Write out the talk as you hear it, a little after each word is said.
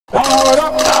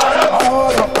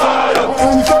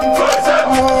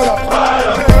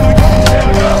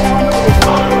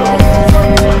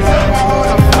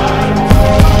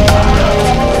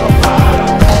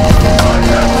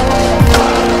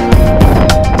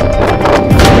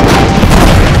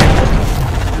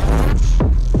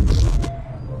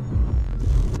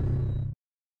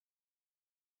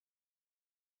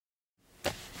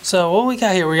So what we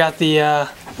got here, we got the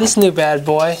this new bad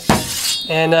boy,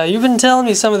 and you've been telling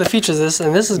me some of the features of this,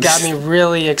 and this has got me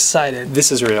really excited.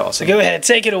 This is really awesome. So go ahead,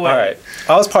 take it away. All right,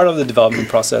 I was part of the development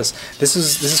process. This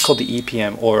is called the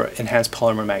EPM, or Enhanced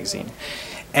Polymer Magazine.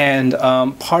 And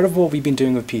part of what we've been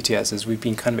doing with PTS is we've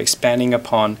been kind of expanding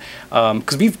upon,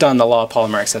 because we've done a lot of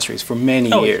polymer accessories for many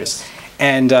years. Yes.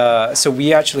 And so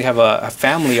we actually have a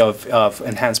family of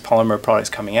enhanced polymer products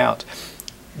coming out.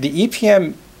 The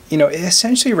EPM, you know, it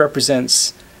essentially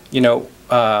represents, you know,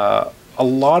 a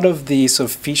lot of the sort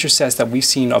of feature sets that we've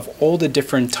seen of all the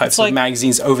different types of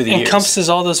magazines over the years. Encompasses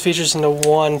all those features into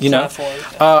one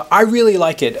platform. I really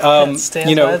like it. It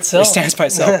stands by itself. It stands by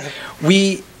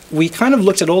itself. We kind of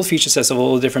looked at all the feature sets of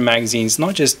all the different magazines,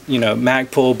 not just, you know,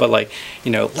 Magpul, but like, you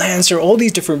know, Lancer, all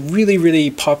these different really, really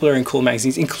popular and cool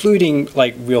magazines, including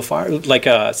like Real Fire, like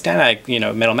Stanag, you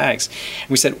know, Metal Mags. And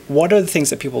we said, what are the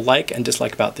things that people like and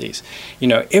dislike about these? You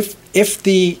know, if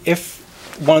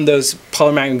one of those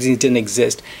polymer magazines didn't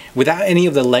exist, without any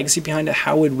of the legacy behind it,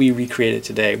 how would we recreate it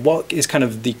today? What is kind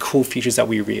of the cool features that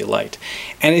we really liked?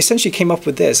 And it essentially came up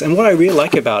with this. And what I really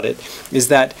like about it is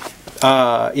that,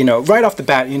 you know, right off the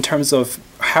bat, in terms of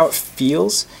how it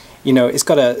feels, you know, it's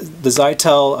got the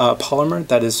Zytel polymer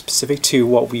that is specific to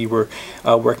what we were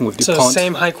working with DuPont. So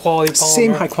same high quality polymer.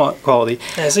 Same high quality.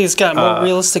 Yeah, see, it's got more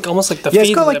realistic, almost like the feed lip.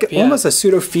 Yeah, it's got like almost a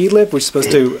pseudo feed lip, which is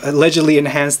supposed to allegedly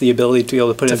enhance the ability to be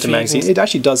able to put it into magazine. It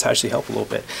actually does help a little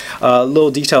bit. Little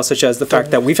details such as the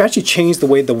fact that we've actually changed the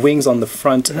way the wings on the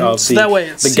front of so that way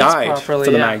it the guide for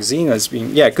the magazine is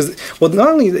being because not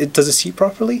only does it seat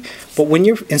properly, but when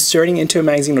you're inserting into a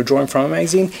magazine or drawing from a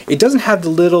magazine, it doesn't have the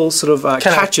little sort of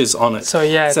catches on it. So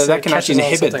yeah, so that can actually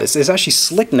inhibit this. It's actually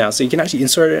slick now, so you can actually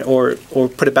insert it or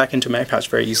put it back into a mag pouch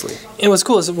very easily. And what's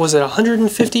cool is, was it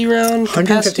 150 round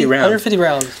capacity? 150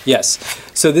 rounds. Yes.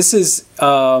 So this is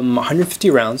 150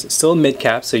 rounds. It's still a mid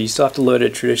cap, so you still have to load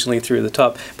it traditionally through the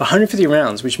top. But 150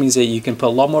 rounds, which means that you can put a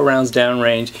lot more rounds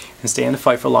downrange and stay in the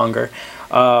fight for longer.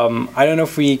 I don't know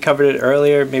if we covered it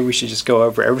earlier. Maybe we should just go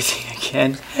over everything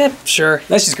again. Yeah, sure.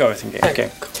 Let's just go over everything again.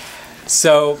 Okay.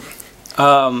 So,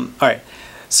 all right.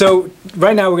 So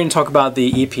right now we're going to talk about the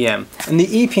EPM, and the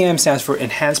EPM stands for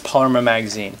Enhanced Polymer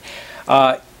Magazine.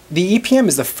 The EPM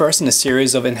is the first in a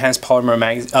series of enhanced polymer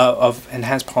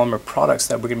products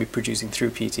that we're going to be producing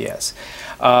through PTS.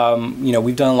 You know,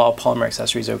 we've done a lot of polymer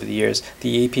accessories over the years.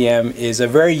 The EPM is a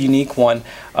very unique one.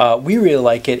 We really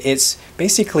like it. It's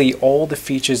basically all the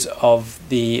features of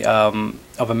the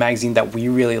of a magazine that we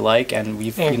really like, and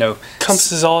we've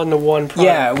encompasses all into one product.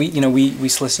 Yeah, we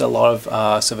solicited a lot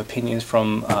of sort of opinions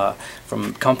from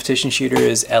competition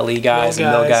shooters, LE guys, and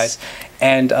mill guys,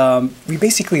 and we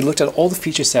basically looked at all the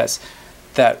feature sets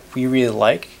that we really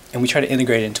like, and we try to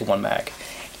integrate it into one mag.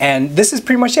 And this is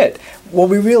pretty much it. What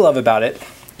we really love about it,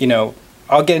 you know,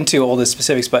 I'll get into all the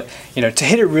specifics, but you know, to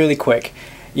hit it really quick,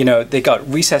 you know, they got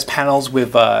recessed panels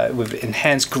with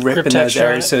enhanced grip in those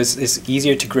areas, so it's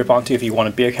easier to grip onto if you want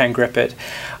a beer can grip it.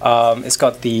 It's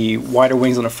got the wider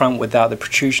wings on the front without the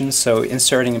protrusions, so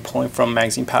inserting and pulling from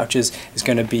magazine pouches is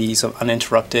going to be sort of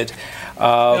uninterrupted. It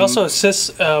also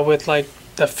assists with like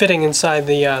the fitting inside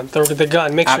the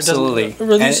gun. Make sure it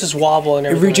reduces wobble and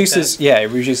everything. It reduces, like that. Yeah, it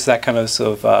reduces that kind of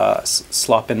sort of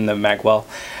slop in the mag well.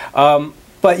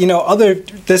 But you know,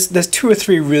 there's 2 or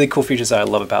 3 really cool features that I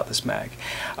love about this mag.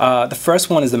 The first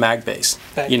one is the mag base.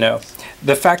 You know,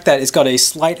 the fact that it's got a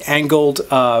slight angled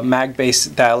mag base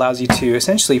that allows you to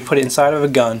essentially put it inside of a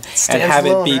gun and have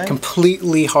it be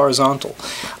completely horizontal.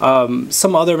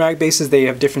 Some other mag bases, they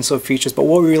have different sort of features, but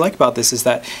what we really like about this is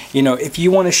that, you know, if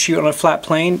you want to shoot on a flat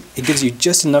plane, it gives you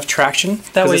just enough traction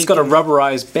because it's got a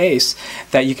rubberized base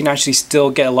that you can actually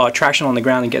still get a lot of traction on the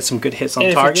ground and get some good hits on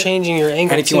target. And if you're changing your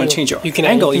angle, and if you want to change your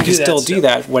angle, you can still do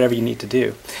that, whatever you need to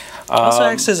do. Also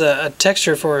acts as a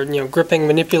texture for, you know, gripping,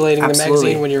 manipulating the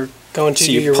magazine when you're going to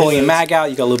do your pulling your mag out,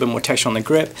 you got a little bit more texture on the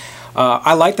grip.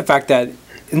 I like the fact that,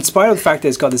 in spite of the fact that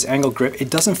it's got this angled grip, it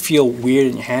doesn't feel weird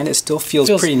in your hand. It still feels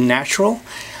pretty natural.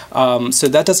 So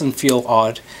that doesn't feel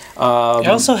odd. It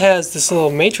also has this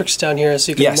little matrix down here,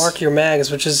 so you can mark your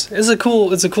mags, which is a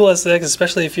cool aesthetic,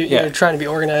 especially if you're trying to be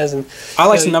organized. And I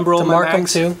like to number all my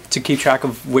mags to keep track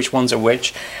of which ones are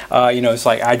which. You know, it's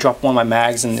like I drop one of my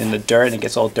mags in the dirt and it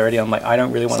gets all dirty. I'm like, I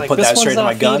don't really want to put that straight in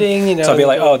my gun. So I'll be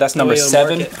like, oh, that's number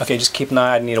 7. Okay, just keep an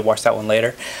eye. I need to watch that one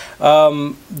later.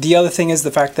 The other thing is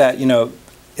the fact that, you know,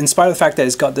 in spite of the fact that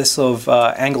it's got this sort of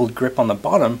angled grip on the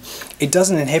bottom, it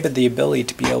doesn't inhibit the ability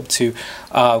to be able to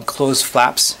close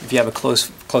flaps if you have a closed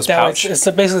pouch.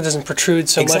 It basically doesn't protrude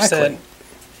so much that...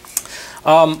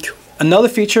 Another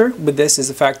feature with this is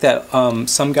the fact that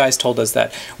some guys told us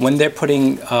that when they're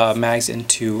putting mags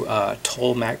into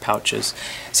tall mag pouches,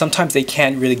 sometimes they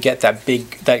can't really get that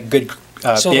good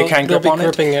so beer can grip on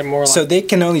it more so they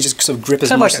can only just sort of grip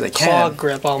as much as they can. Claw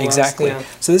grip almost. Exactly. Yeah.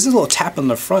 So this is a little tab on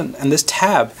the front, and this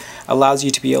tab allows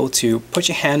you to be able to put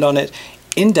your hand on it,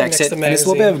 index it, and there's a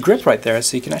little bit of grip right there,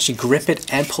 so you can actually grip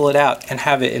it and pull it out and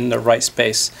have it in the right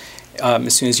space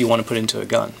as soon as you want to put it into a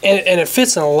gun. And it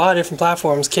fits on a lot of different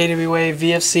platforms, KWA,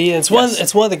 VFC, and it's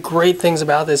one of the great things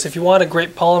about this. If you want a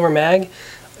great polymer mag,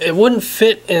 it wouldn't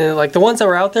fit in, like the ones that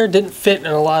were out there didn't fit in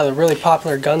a lot of the really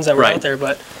popular guns that were out there,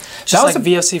 but just like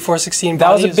VFC 416 that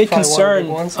body was a big concern,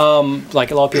 big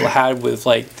like a lot of people had with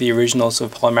like the original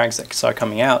sort of polymer mags that started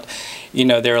coming out. You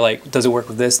know, they were like, does it work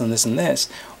with this and this and this?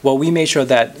 Well, we made sure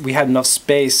that we had enough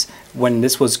space when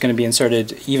this was going to be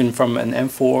inserted, even from an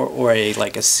M4 or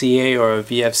like a CA or a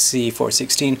VFC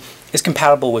 416, it's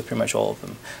compatible with pretty much all of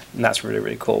them. And that's really,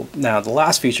 really cool. Now, the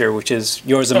last feature, which is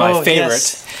yours and my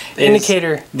favorite, the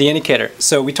indicator. The indicator.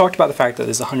 So we talked about the fact that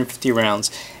there's 150 rounds,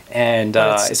 and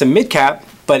it's a mid-cap,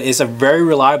 but it's a very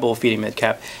reliable feeding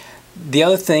mid-cap. The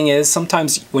other thing is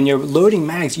sometimes when you're loading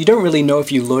mags, you don't really know if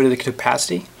you loaded the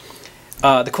capacity.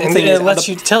 The cool thing is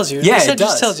it tells you. Yeah, it does.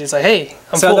 Just tells you. It's like, hey,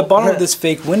 I'm so full. at the bottom of this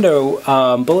fake window,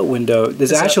 bullet window,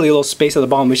 there's actually a little space at the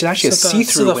bottom, which is actually a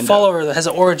see-through window. So the follower that has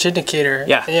an orange indicator.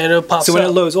 Yeah. And it pops so when up.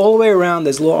 it loads all the way around,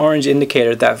 there's a little orange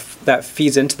indicator that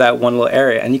feeds into that one little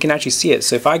area, and you can actually see it.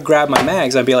 So if I grab my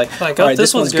mags, I'd be like, all right,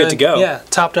 this one's good to go. Yeah,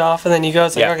 topped off, and then you go,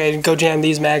 it's like, okay, go jam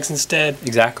these mags instead.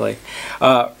 Exactly.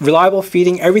 Reliable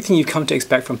feeding, everything you've come to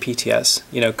expect from PTS,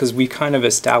 you know, because we kind of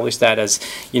established that as,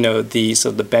 you know, the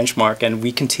benchmark, and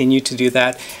we continue to do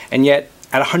that, and yet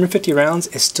at 150 rounds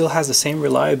it still has the same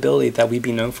reliability that we've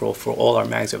been known for all our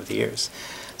mags over the years.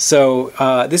 So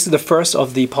this is the first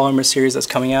of the polymer series that's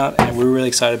coming out, and we're really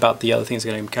excited about the other things that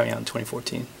are going to be coming out in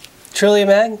 2014. Truly a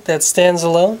mag that stands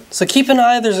alone. So keep an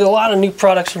eye. There's a lot of new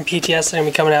products from PTS that are going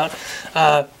to be coming out.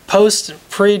 Post,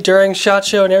 pre, during SHOT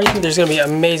Show and everything, there's going to be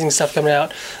amazing stuff coming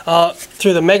out.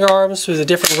 Through the Mega Arms, through the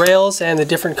different rails and the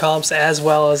different comps, as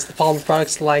well as the polymer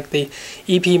products like the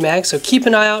EP mag. So keep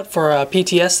an eye out for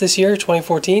PTS this year,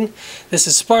 2014. This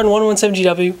is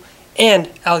Spartan117GW and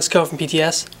Alex Coe from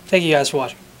PTS. Thank you guys for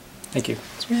watching. Thank you.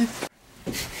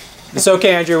 It's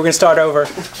okay, Andrew. We're going to start over.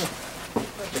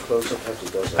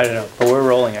 I don't know, but we're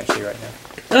rolling actually right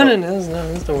now.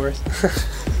 No, that's the worst.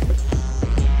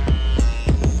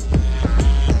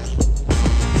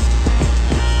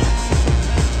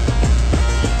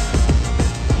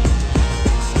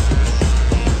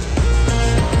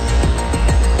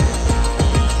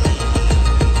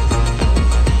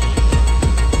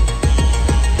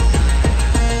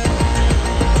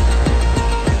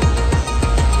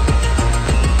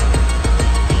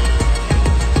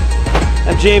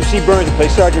 James C. Burns and play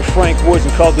Sergeant Frank Woods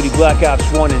in Call of Duty Black Ops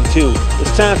 1 and 2.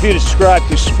 It's time for you to subscribe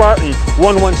to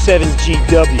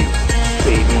Spartan117GW,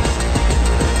 baby.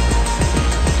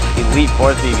 Elite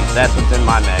 4 Thieves, that's what's in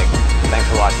my mag. Thanks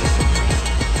for watching.